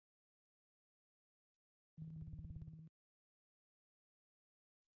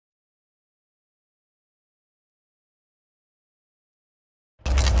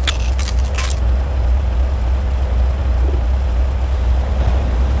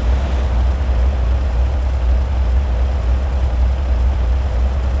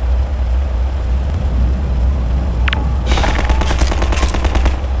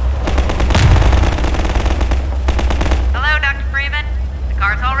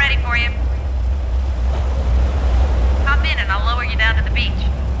ready for you. Hop in and I'll lower you down to the beach.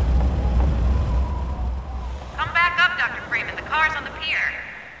 Come back up, Dr. Freeman. The car's on the pier.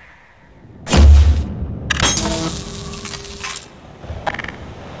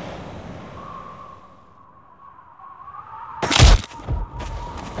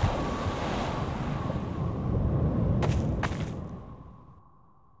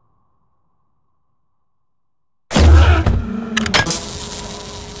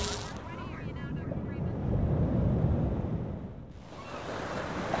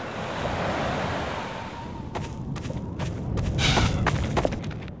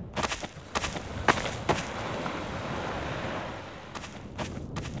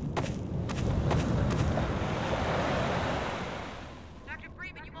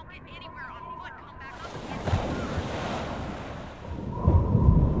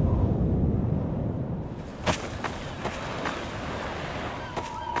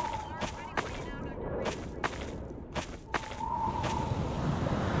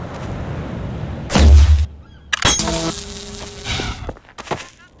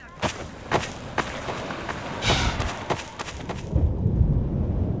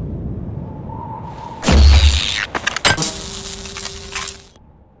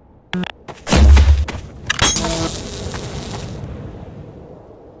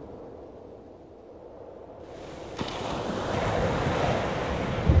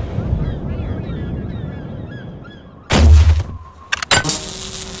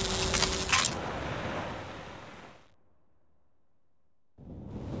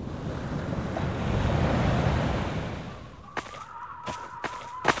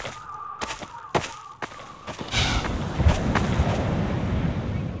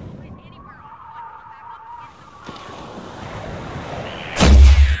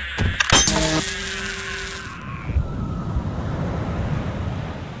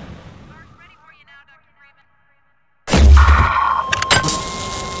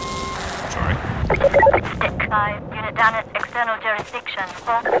 Unit down at external jurisdiction.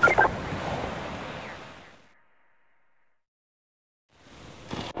 Over.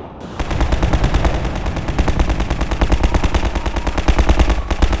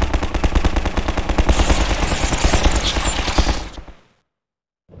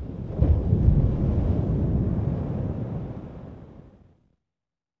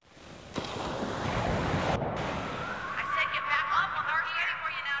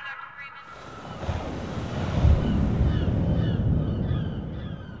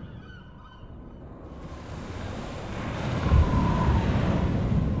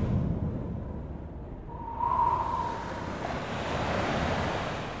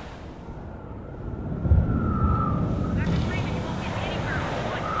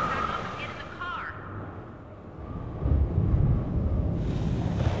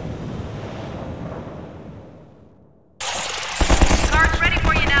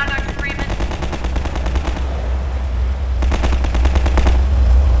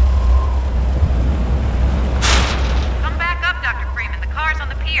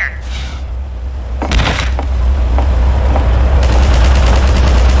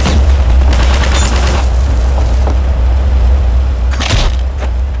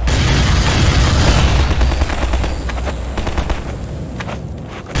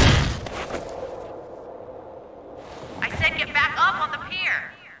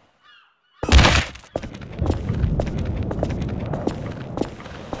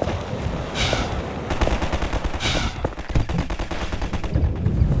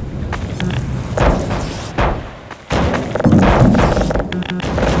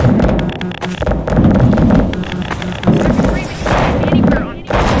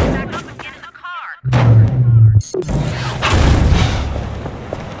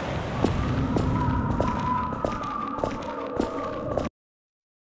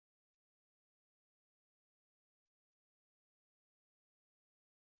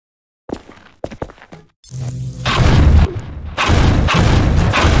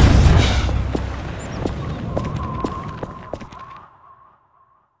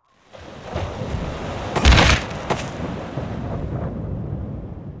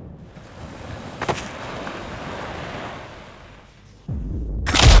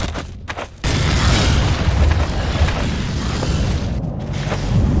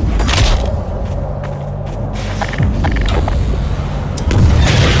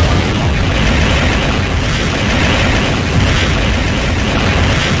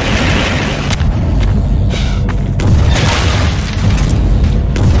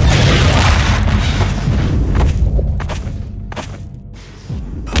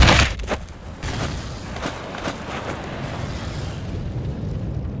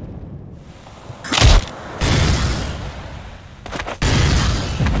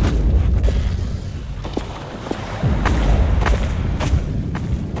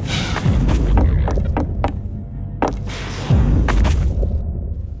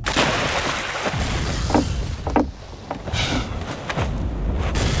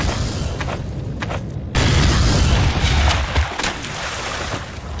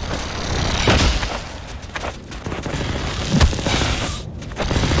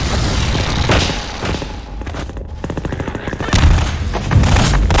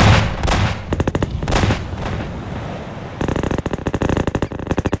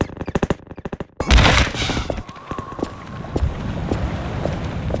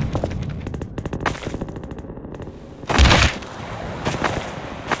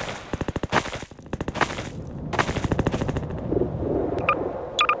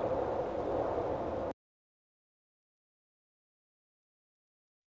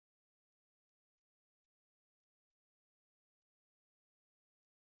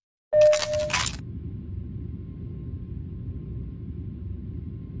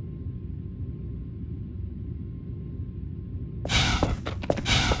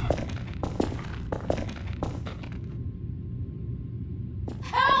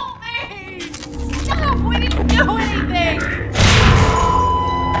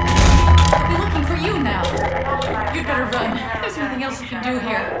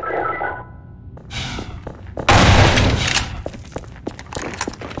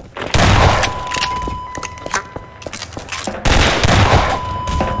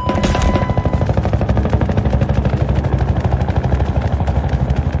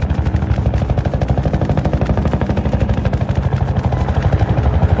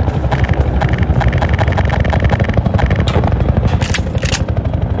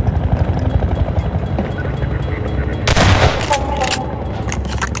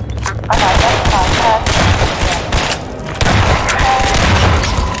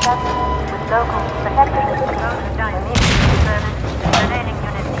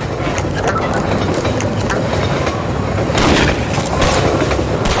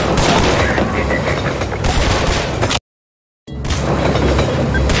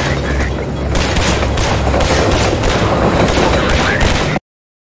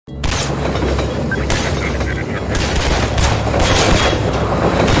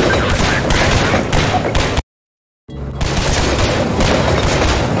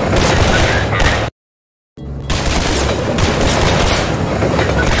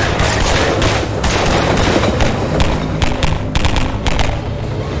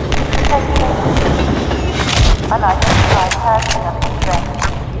 Unidentified person of interest.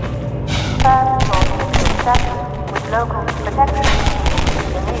 First source established with local protection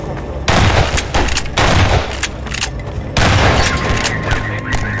immediately.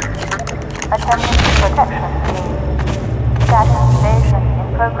 Attempting protection team. Status invasion in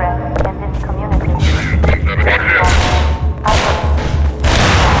progress in this community.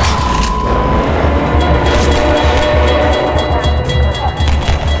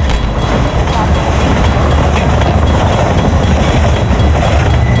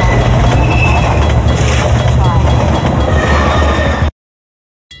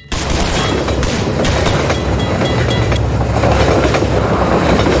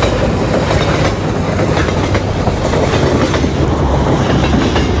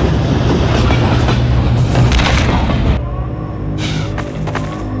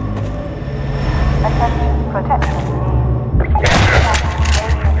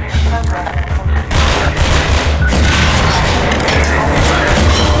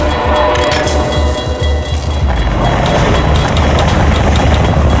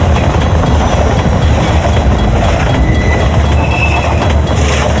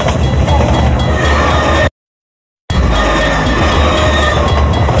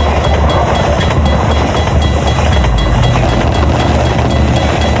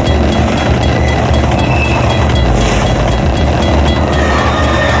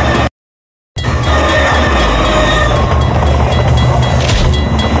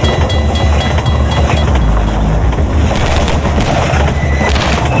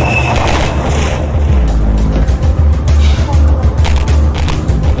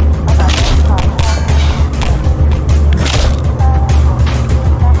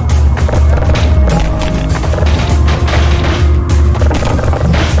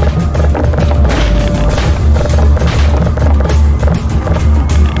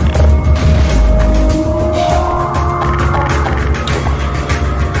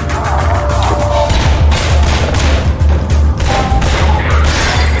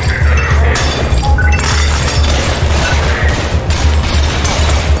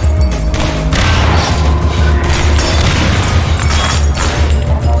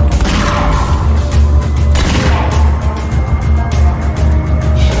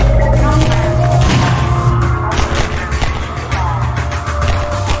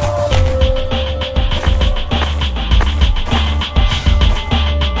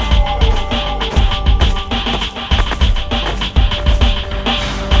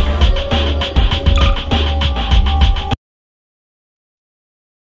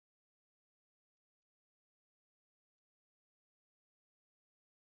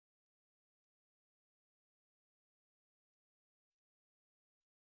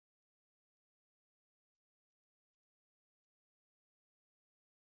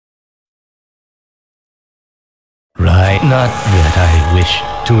 Right, not that I wish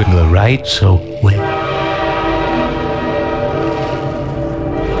to the right, so wait.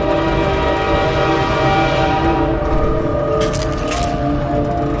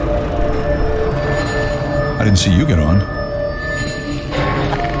 I didn't see you get on.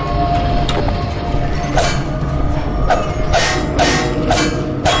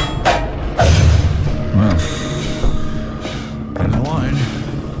 Well, in the line.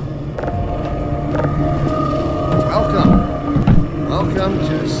 Welcome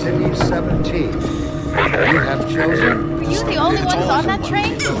to City 17. You have chosen... Were you the only ones on that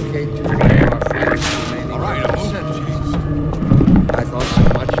train? All right, I'm moving. I thought so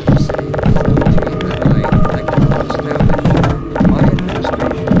much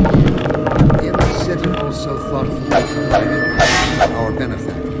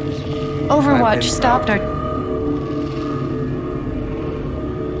watch stopped our...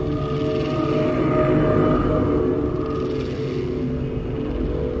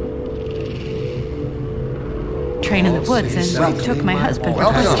 train in the woods and took my husband for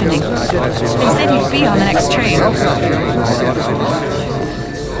questioning. They said he'd be on the next train.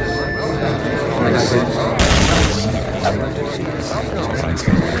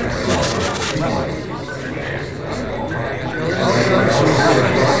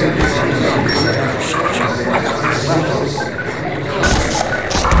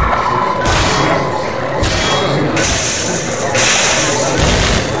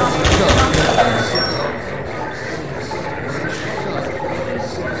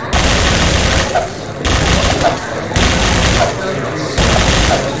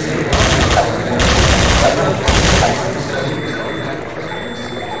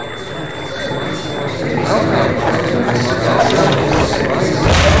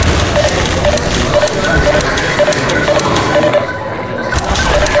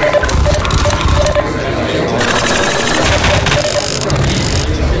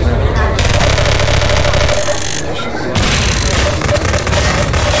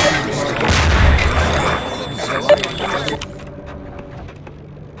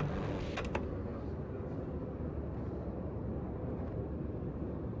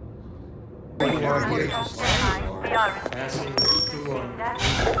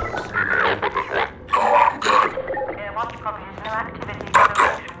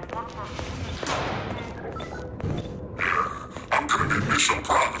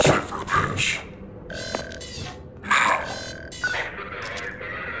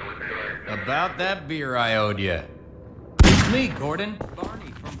 About that beer I owed you. It's me, Gordon.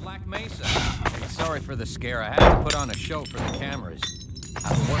 Barney from Black Mesa. Hey, sorry for the scare. I had to put on a show for the cameras. I've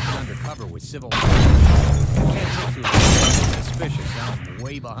been working undercover with civil rights. I can't take through anything suspicious. I'm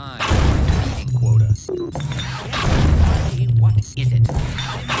way behind my eating quota. What is it? I'm in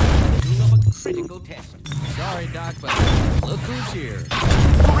the middle of a critical test. Sorry, Doc, but look who's here.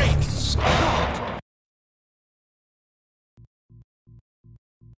 Great Scott!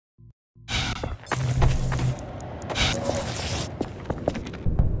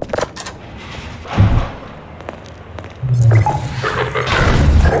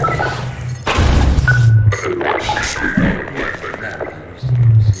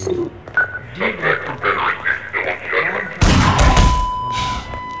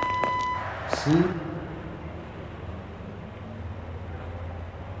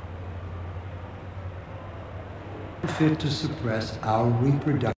 Fit to suppress our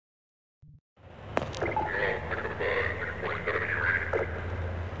reproduction.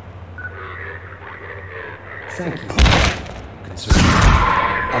 Thank you. Concern.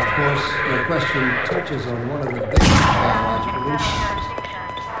 Of course, your question touches on one of the biggest biological issues,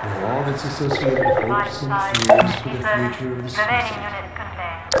 with all its associated hopes and fears for the future of the species.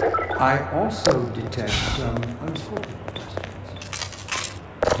 I also detect some unspoken questions.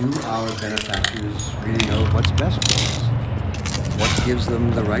 Do our benefactors really know what's best for us? What gives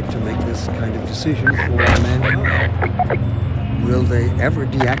them the right to make this kind of decision for mankind? Will they ever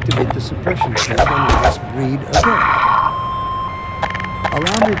deactivate the suppression system and let us breed again?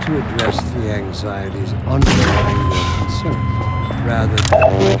 Allow me to address the anxieties underlying your concerns, rather than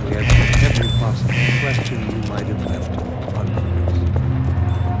pointing at every possible question you might have left unanswered.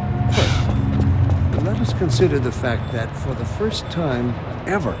 First, let us consider the fact that for the first time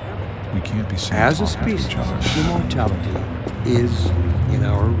ever, We can't be seen as a talking to species, each other. immortality is in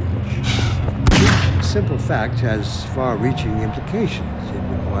our reach. This simple fact has far-reaching implications. It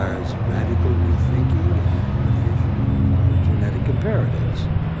requires radical rethinking and revision of our genetic imperatives.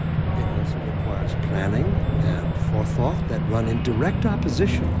 It also requires planning and forethought that run in direct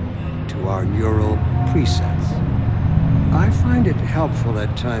opposition to our neural presets. I find it helpful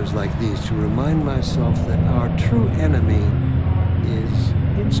at times like these to remind myself that our true enemy is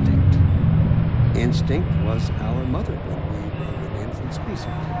instinct. Instinct was our mother when we were an infant species.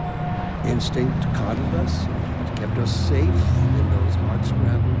 Instinct coddled us and kept us safe in those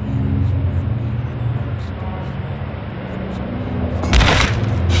hard-scrabble years when we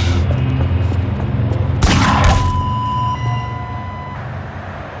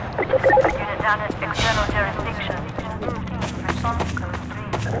Unit down at external jurisdiction. Response code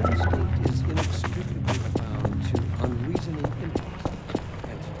 3. instinct is inextricably bound to unreasoning impulse.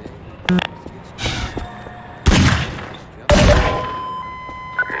 And today,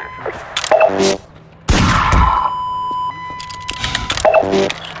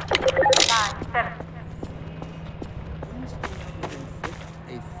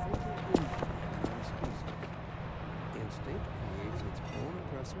 instinct creates its own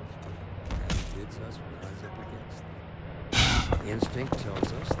oppressors and Instinct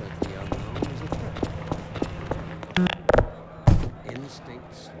tells us that the unknown is a threat.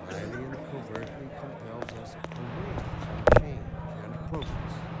 Instinct slyly and covertly compels us away from change and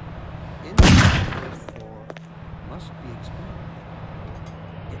progress. Instinct, therefore, must be explored.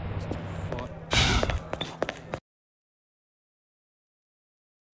 It must be fought.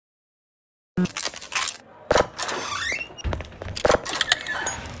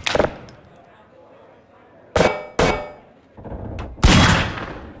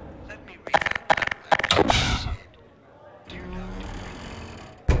 Let me read out what you said. Dear Dr.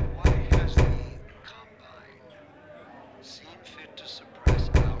 Green, why has the Combine seen fit to suppress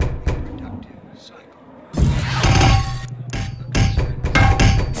our reproductive cycle?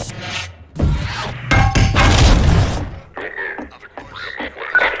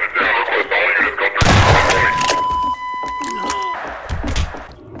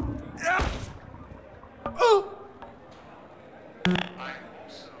 Of course. I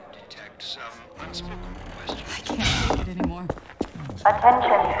also detect some unspoken questions. I can't take it anymore.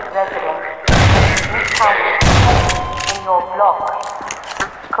 Attention, residents. This house is in your block.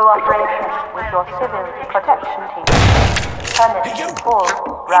 Cooperation with your civil protection team. Permit full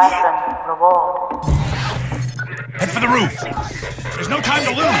ration reward. Head for the roof! There's no time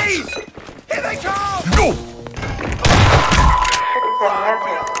to lose! Here they come! Go! Citizen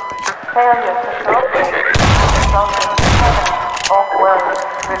notice. Failure to cooperate resulting in permanent off-world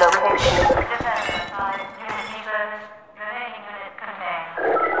relocation. Remaining unit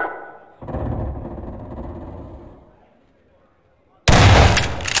contained.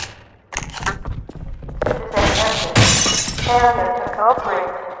 Failure to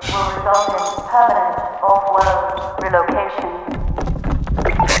cooperate will result in permanent off-world relocation.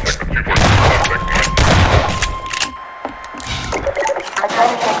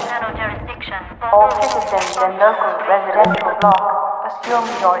 Attention. External jurisdiction. All citizens in local residential block assume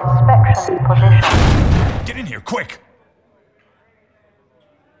your inspection position. Get in here, quick!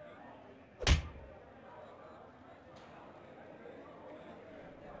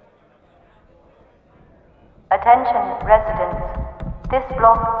 Attention, residents. This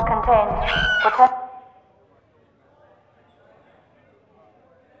block contains potential.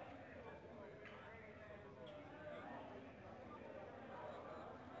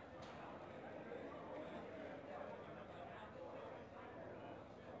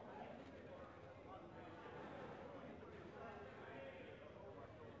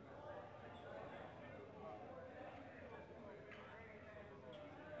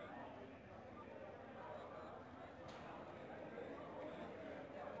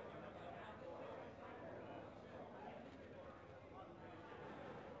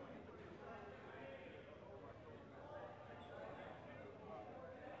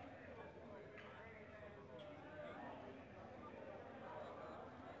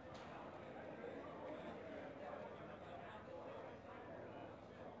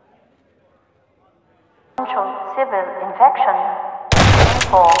 Civil infection.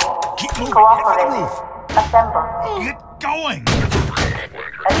 Inform. Keep moving! Head for the Cooperate. roof! Assemble. Get going!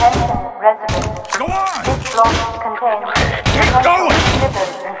 Attention, residents. Go on! This block contains Keep going! civil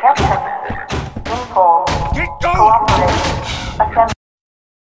infection. Inform.